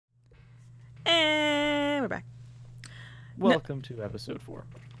And we're back. Welcome to episode 4.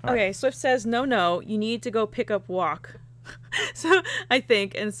 Okay, Right. Swift says, no, you need to go pick up walk. So, I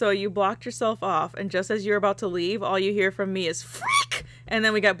think, and so you blocked yourself off, and just as you're about to leave, all you hear from me is, freak! And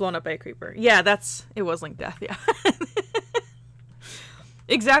then we got blown up by a creeper. Yeah, it was Link Death, yeah.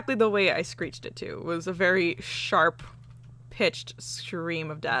 Exactly the way I screeched it, too. It was a very sharp, pitched scream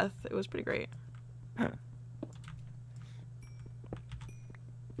of death. It was pretty great. Huh.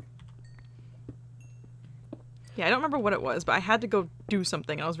 Yeah, I don't remember what it was, but I had to go do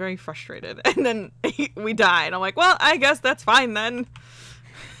something, and I was very frustrated. And then we died. I'm like, well, I guess that's fine then.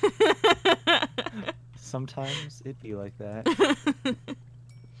 Sometimes it be like that. Alright,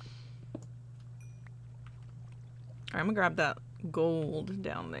 I'm gonna grab that gold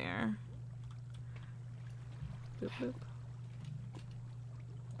down there. Boop, boop.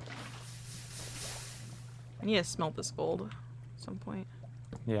 I need to smelt this gold at some point.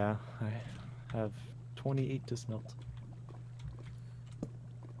 Yeah, I have 28 to smelt.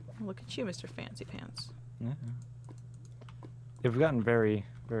 Oh, look at you, Mr. Fancy Pants. Yeah. We've gotten very,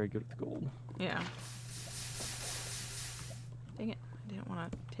 very good with gold. Yeah. Dang it. I didn't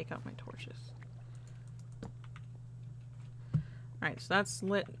want to take out my torches. Alright, so that's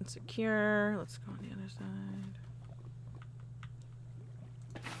lit and secure. Let's go on the other side.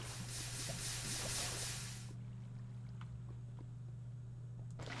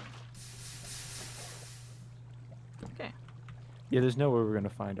 Okay. Yeah, there's nowhere we're gonna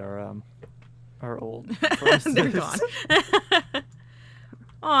find our old. They're gone.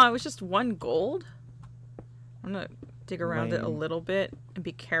 Oh, it was just one gold? I'm gonna dig around it a Lame. little bit and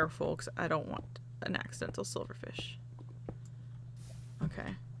be careful because I don't want an accidental silverfish.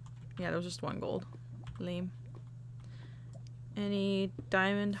 Okay. Yeah, there was just one gold. Lame. Any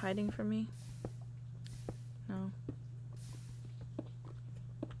diamond hiding from me? No.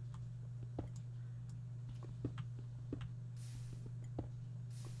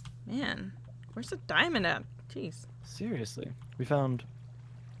 Man, where's the diamond at? Jeez. Seriously, we found.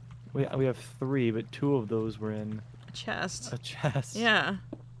 We have 3, but 2 of those were in A chest. a chest. Yeah.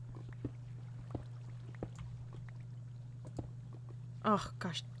 Oh,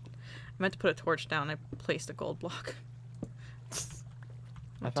 gosh. I meant to put a torch down. I placed a gold block.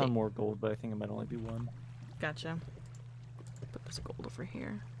 I found more gold, but I think it might only be 1. Gotcha. Put this gold over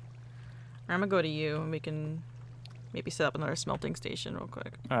here. Or I'm gonna go to you and we can maybe set up another smelting station real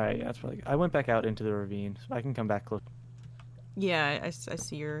quick. All right, yeah, that's probably good. I went back out into the ravine, so I can come back close. Yeah, I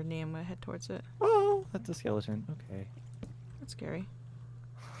see your name. I head towards it. Oh, that's a skeleton. Okay. That's scary.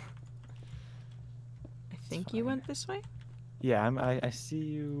 I think you fine. went this way? Yeah, I see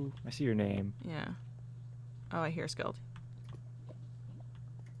you. I see your name. Yeah. Oh, I hear a skeleton.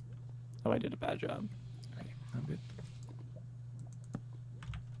 Oh, I did a bad job. Okay, I'm good.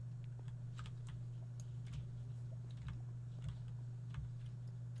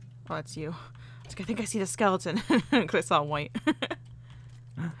 Oh, that's you. I think I see the skeleton because I saw white.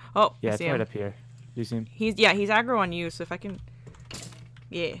 Oh, Yeah, I it's see right him. up here. Do you see him? He's aggro on you. So if I can,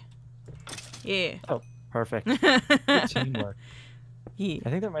 yeah. Oh, perfect. Good teamwork. Yeah. I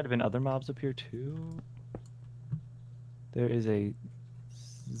think there might have been other mobs up here too. There is a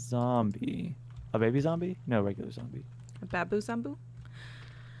zombie. A baby zombie? No, regular zombie. A babu zambu. What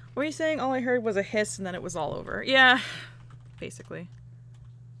were you saying? All I heard was a hiss and then it was all over. Yeah, basically.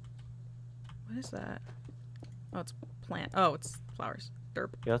 What is that? Oh, it's plant. Oh, it's flowers. Derp.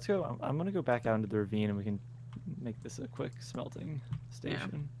 Yeah, let's go. I'm gonna go back out into the ravine and we can make this a quick smelting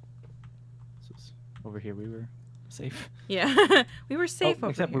station. So it's over here we were safe. Yeah, we were safe over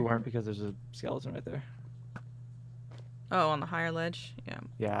except here. we weren't because there's a skeleton right there. Oh, on the higher ledge? Yeah.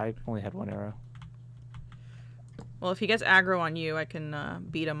 Yeah, I only had 1 arrow. Well, if he gets aggro on you, I can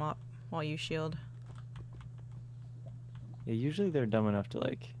beat him up while you shield. Yeah, usually they're dumb enough to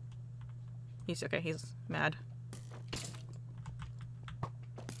like. He's okay. He's mad.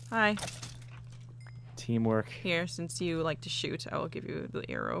 Hi. Teamwork. Here, since you like to shoot, I will give you the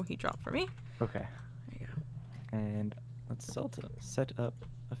arrow he dropped for me. Okay. There you go. And let's set up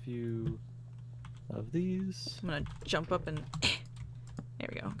a few of these. I'm gonna jump up and there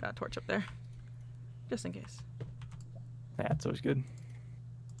we go. Got a torch up there, just in case. That's always good.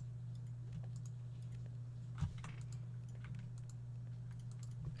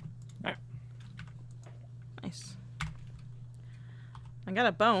 Alright. Nice. I got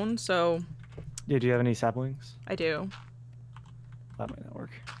a bone, so Yeah, do you have any saplings? I do. That might not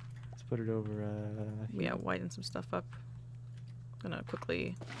work. Let's put it over here. Yeah, widen some stuff up. Gonna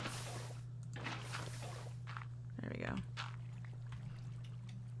quickly. There we go.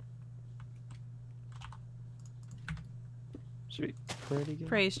 Should we put it again?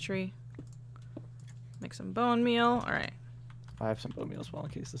 Praise tree. Make some bone meal. All right. I have some bone meal as well in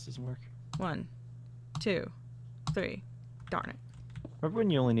case this doesn't work. 1, 2, 3. Darn it. Remember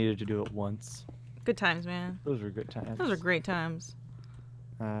when you only needed to do it once? Good times, man. Those were good times. Those are great times.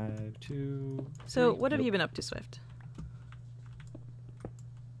 5, 2. So, 3. what have you been up to, Swift?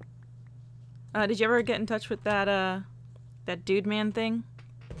 Did you ever get in touch with that dude man thing?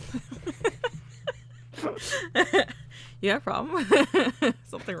 You have a problem?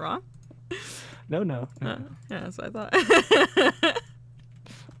 Something wrong? No, no. Yeah, that's what I thought.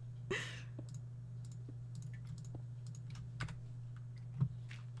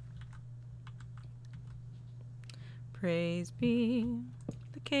 Praise be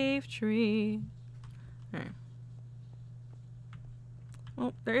the cave tree. Alright.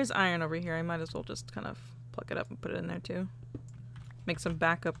 Well, there is iron over here. I might as well just kind of pluck it up and put it in there too. Make some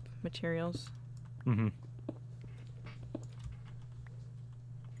backup materials. Mm-hmm.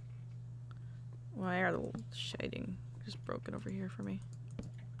 Why are the shading just broken over here for me?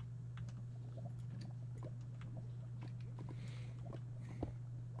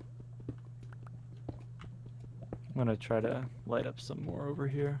 I'm gonna try to light up some more over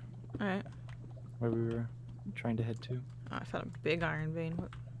here. Alright. Where we were trying to head to. Oh, I found a big iron vein.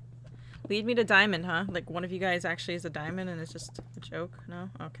 What? Lead me to diamond, huh? Like one of you guys actually is a diamond and it's just a joke? No?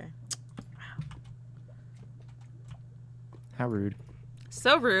 Okay. Wow. How rude.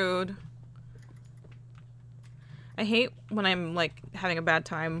 So rude. I hate when I'm like having a bad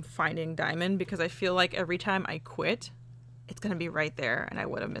time finding diamond because I feel like every time I quit, it's gonna be right there and I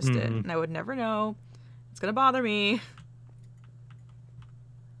would have missed it and I would never know. It's gonna bother me.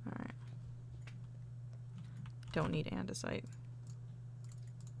 Alright. Don't need andesite.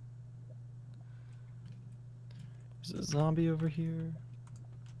 There's a zombie over here.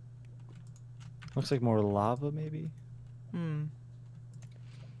 Looks like more lava, maybe? Hmm.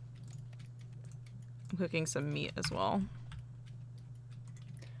 I'm cooking some meat as well.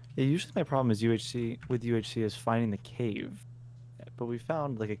 Yeah, usually my problem is with UHC is finding the cave. But we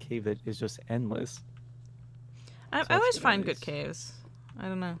found like a cave that is just endless. I always find good caves. I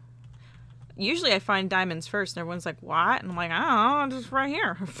don't know. Usually I find diamonds first and everyone's like, what? And I'm like, I don't know, just right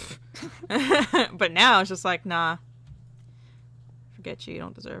here. But now it's just like, nah. Forget you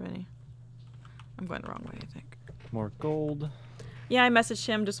don't deserve any. I'm going the wrong way, I think. More gold. Yeah, I messaged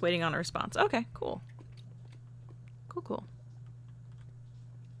him, just waiting on a response. Okay, cool. Cool.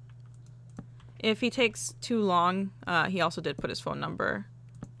 If he takes too long, he also did put his phone number.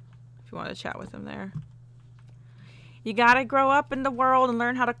 If you want to chat with him there. You gotta grow up in the world and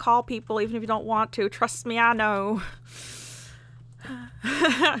learn how to call people even if you don't want to. Trust me, I know.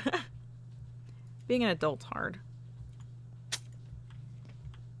 Being an adult's hard.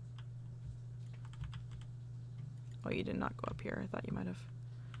 Oh, you did not go up here. I thought you might have.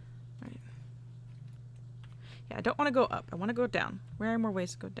 Right. Yeah, I don't want to go up. I want to go down. Where are more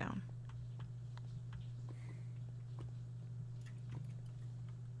ways to go down?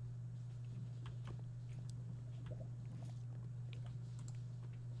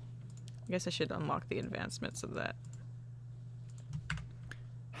 I guess I should unlock the advancements of that.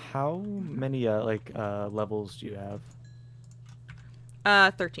 How many levels do you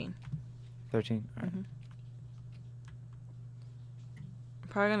have? 13. 13. All right. I'm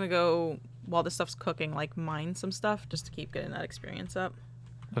probably gonna go while this stuff's cooking, like mine some stuff just to keep getting that experience up.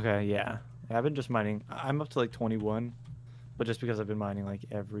 Okay, yeah. I've been just mining. I'm up to like 21, but just because I've been mining like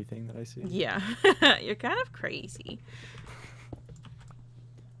everything that I see. Yeah, you're kind of crazy.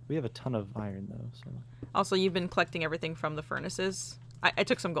 We have a ton of iron though, so. Also, you've been collecting everything from the furnaces. I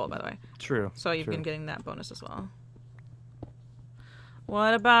took some gold, by the way. True. So you've been getting that bonus as well.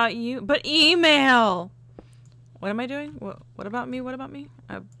 What about you? But email! What am I doing? What about me? What about me?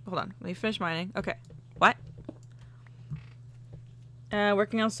 Hold on. Let me finish mining. Okay. What?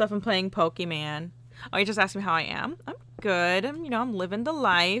 Working on stuff and playing Pokemon. Oh, you just asked me how I am? I'm good. I'm living the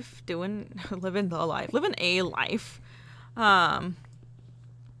life. Living a life.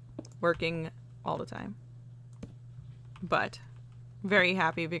 Working all the time. But very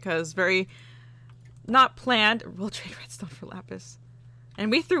happy because not planned. We'll trade redstone for lapis. And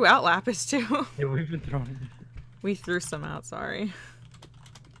we threw out lapis too. Yeah, we've been throwing it. We threw some out, sorry.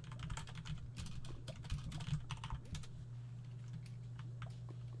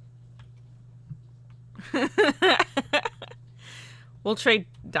 We'll trade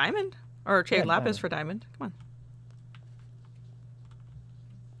diamond or trade lapis for diamond. Come on.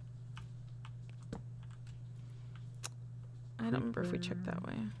 I don't remember if we checked that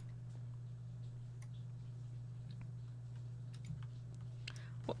way.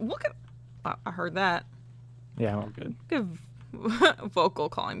 Look at... I heard that. Yeah, I'm all good. Good vocal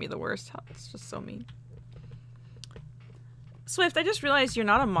calling me the worst. It's just so mean. Swift, I just realized you're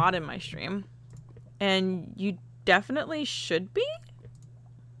not a mod in my stream. And you definitely should be.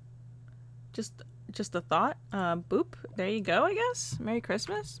 Just a thought. Boop. There you go, I guess. Merry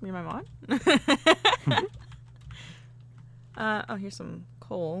Christmas. You're my mod. Oh, here's some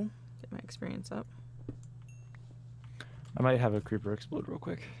coal. Get my experience up. I might have a creeper explode real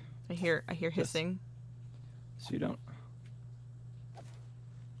quick. I hear hissing. So you don't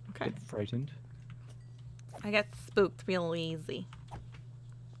Okay. get frightened. I got spooked real easy.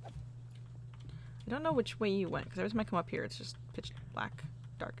 I don't know which way you went, because every time I come up here, it's just pitch black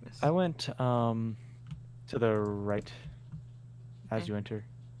darkness. I went to the right as you enter.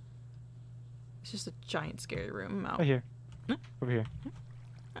 It's just a giant scary room. Right here. Huh? Over here.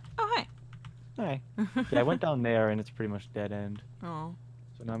 Oh, hi. Hi. Yeah, I went down there and it's pretty much dead end. Oh.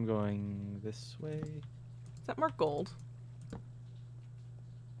 So now I'm going this way. Is that more gold?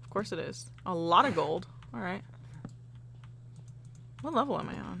 Of course it is. A lot of gold. Alright. What level am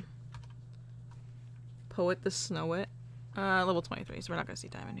I on? Poet the Snowit. Level 23, so we're not going to see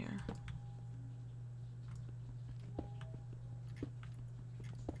diamond here.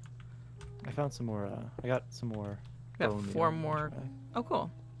 I found some more, I got some more. Got 4 more. Oh, cool.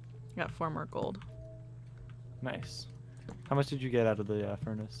 Got 4 more gold. Nice. How much did you get out of the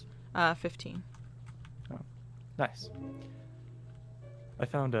furnace? 15. Oh, nice. I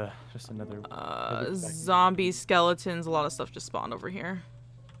found just another. Zombie skeletons. A lot of stuff just spawned over here.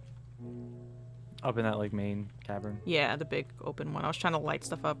 Up in that like main cavern. Yeah, the big open one. I was trying to light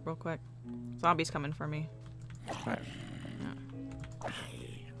stuff up real quick. Zombies coming for me. Right. Yeah.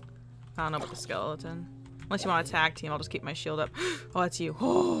 I don't know about the skeleton. Unless you want to tag team, I'll just keep my shield up. Oh, that's you.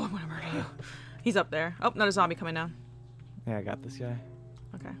 Oh, I'm gonna murder you. He's up there. Oh, another zombie coming down. Yeah, I got this guy.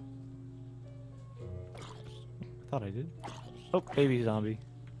 Okay. I thought I did. Oh, baby zombie.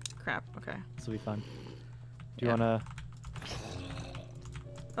 Crap. Okay. This will be fun. Do you Yeah. wanna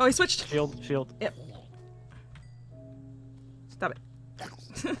Oh, he switched. shield? Yep. Stop it.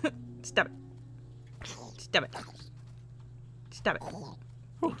 Stop it. Stop it. Stop it.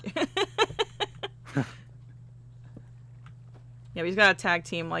 Yeah, but he's got a tag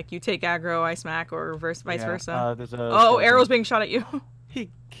team. Like, you take aggro, I smack, or vice versa. There's a Oh, skeleton. arrows being shot at you. He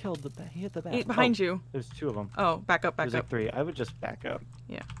killed the bat. He hit the bat. He's behind you. There's 2 of them. Oh, back up, back There's up. like 3. I would just back up.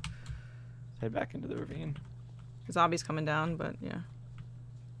 Yeah. Head back into the ravine. Zombies coming down, but yeah.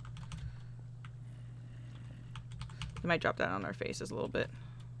 They might drop down on our faces a little bit.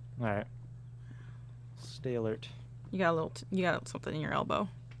 All right. Stay alert. You got a little. You got something in your elbow.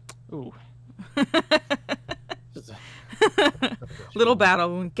 Ooh. Just a- Little battle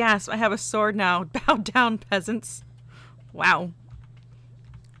wound. Gasp! I have a sword now. Bow down, peasants. Wow.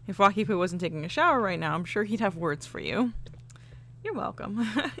 If Rocky Poo wasn't taking a shower right now, I'm sure he'd have words for you. You're welcome.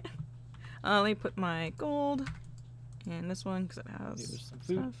 Let me put my gold in this one because it has Here's some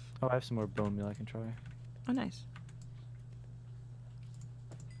food. stuff. Oh, I have some more bone meal I can try. Oh, nice.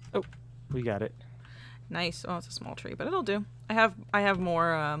 Oh, we got it. Nice. Oh, it's a small tree, but it'll do. I have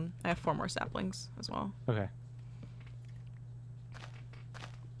more. I have 4 more saplings as well. Okay.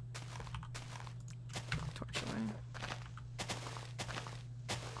 Torch away.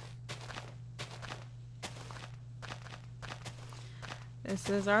 This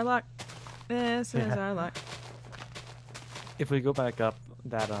is our luck. This is our luck. If we go back up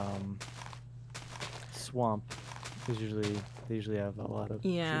that swamp, they usually have a lot of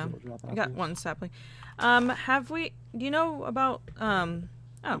Yeah. trees that will drop I out got here. 1 sapling. Have we? Do you know about? Oh,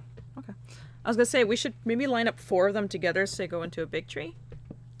 okay. I was gonna say we should maybe line up 4 of them together so they go into a big tree.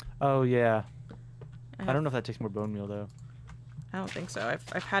 Oh yeah. I I don't know if that takes more bone meal though. I don't think so.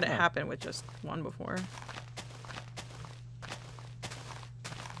 I've had it Oh. happen with just 1 before.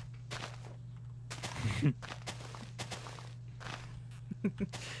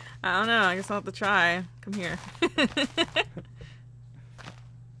 I don't know. I guess I'll have to try. Come here.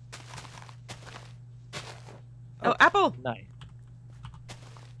 Oh, apple! Nice.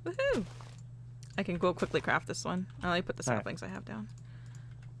 Woohoo! I can go quickly craft this one. I'll only put the All right. saplings I have down.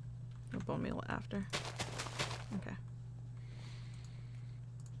 I'll bone meal after. Okay.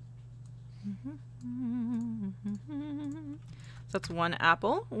 So that's 1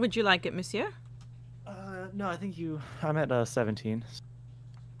 apple. Would you like it, monsieur? No, I think I'm at 17.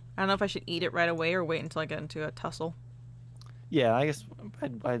 I don't know if I should eat it right away or wait until I get into a tussle. Yeah, I guess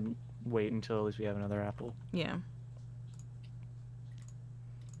I'd wait until at least we have another apple. Yeah.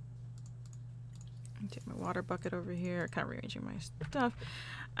 Take my water bucket over here. Kind of rearranging my stuff.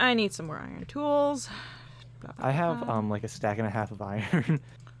 I need some more iron tools. Blah, blah, I have blah. like a stack and a half of iron.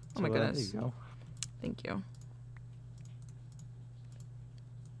 Oh my So, goodness. There you go. Thank you.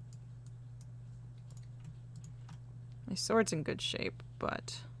 My sword's in good shape,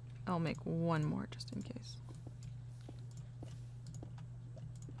 but I'll make one more just in case.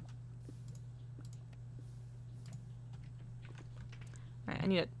 Alright, I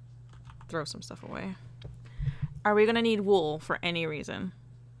need to throw some stuff away. Are we gonna need wool for any reason?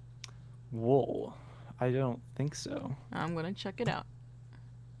 Wool? I don't think so. I'm gonna check it out.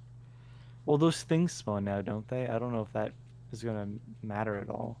 Well, those things spawn now, don't they? I don't know if that is gonna matter at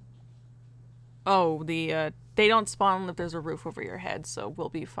all. Oh, they don't spawn if there's a roof over your head, so we'll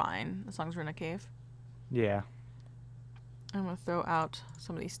be fine as long as we're in a cave. Yeah. I'm gonna throw out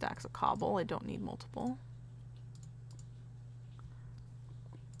some of these stacks of cobble. I don't need multiple.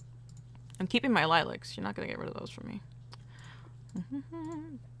 I'm keeping my lilacs. You're not gonna get rid of those from me.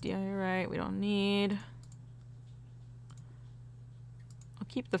 Yeah, you're right. We don't need. I'll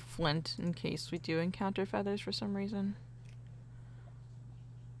keep the flint in case we do encounter feathers for some reason.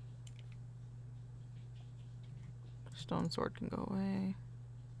 Stone sword can go away.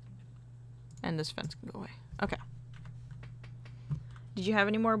 And this fence can go away. Okay. Did you have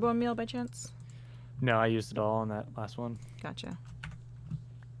any more bone meal by chance? No, I used it all on that last one. Gotcha.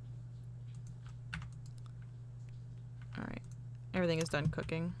 Alright. Everything is done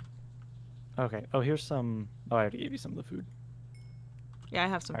cooking. Okay. Oh, here's some... Oh, I already gave you some of the food. Yeah, I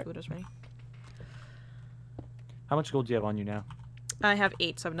have some food already. How much gold do you have on you now? I have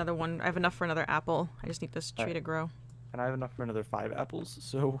 8, so I have another one. I have enough for another apple. I just need this tree to grow. And I have enough for another 5 apples,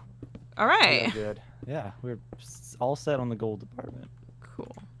 so... Alright! Yeah, good. Yeah, we're all set on the gold department.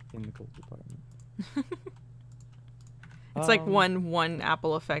 Cool. In the gold department. It's like one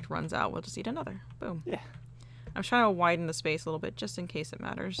apple effect runs out, we'll just eat another. Boom. Yeah. I'm trying to widen the space a little bit, just in case it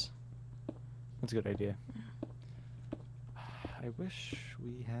matters. That's a good idea. I wish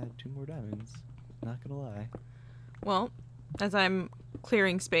we had 2 more diamonds. Not gonna lie. Well, as I'm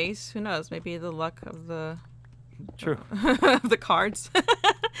clearing space, who knows? Maybe the luck of the... True. of the cards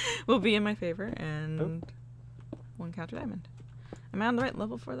will be in my favor, and 1 counter diamond. Am I on the right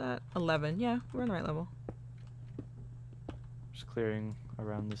level for that? 11. Yeah, we're on the right level. Just clearing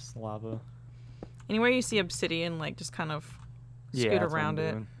around this lava. Anywhere you see obsidian, like, just kind of scoot around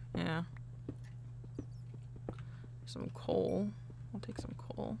it. Yeah. Some coal. I'll take some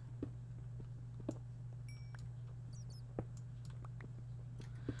coal.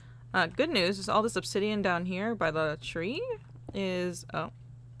 Good news is all this obsidian down here by the tree is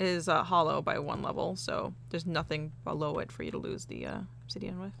hollow by 1 level, so there's nothing below it for you to lose the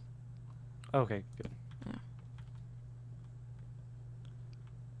obsidian with. Okay, good. Yeah.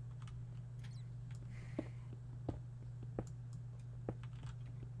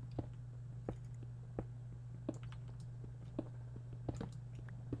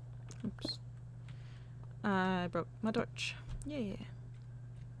 Oops. I broke my torch. Yeah.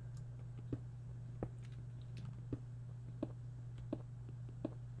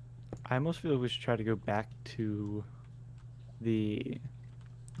 I almost feel like we should try to go back to the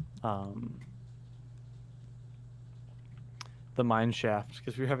mine shaft,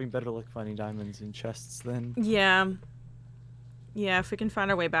 because we're having better luck finding diamonds in chests than... Yeah. Yeah, if we can find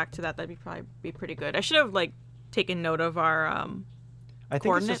our way back to that, that'd probably be pretty good. I should have, like, taken note of our I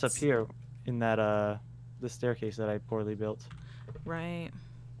think it's just up here in that the staircase that I poorly built. Right.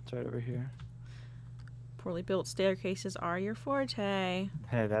 It's right over here. Poorly built staircases are your forte.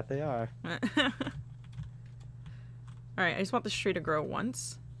 Hey, that they are. Alright, I just want this tree to grow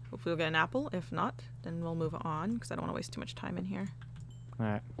once. Hopefully we'll get an apple. If not, then we'll move on, because I don't want to waste too much time in here.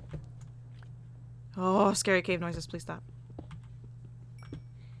 Alright. Oh, scary cave noises. Please stop.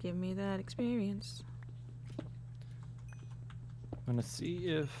 Give me that experience. I'm gonna see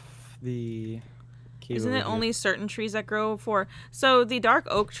if the... Isn't it only certain trees that grow for... So the dark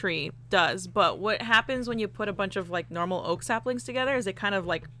oak tree does, but what happens when you put a bunch of like normal oak saplings together is they kind of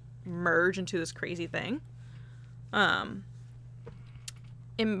like merge into this crazy thing. It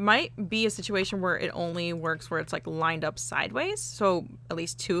might be a situation where it only works where it's like lined up sideways, so at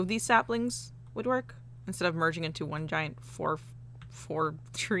least 2 of these saplings would work instead of merging into one giant four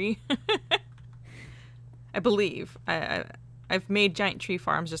tree. I believe. I've made giant tree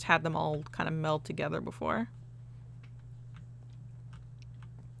farms, just had them all kind of meld together before.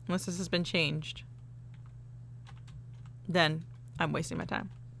 Unless this has been changed. Then I'm wasting my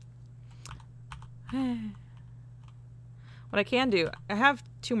time. What I can do, I have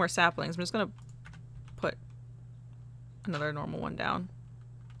 2 more saplings. I'm just going to put another normal one down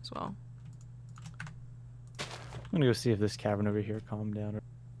as well. I'm going to go see if this cavern over here calmed down.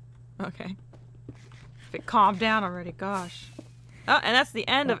 Okay. If it calmed down already, gosh. Oh, and that's the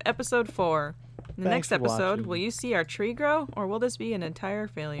end of episode 4. In the next episode, will you see our tree grow, or will this be an entire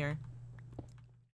failure?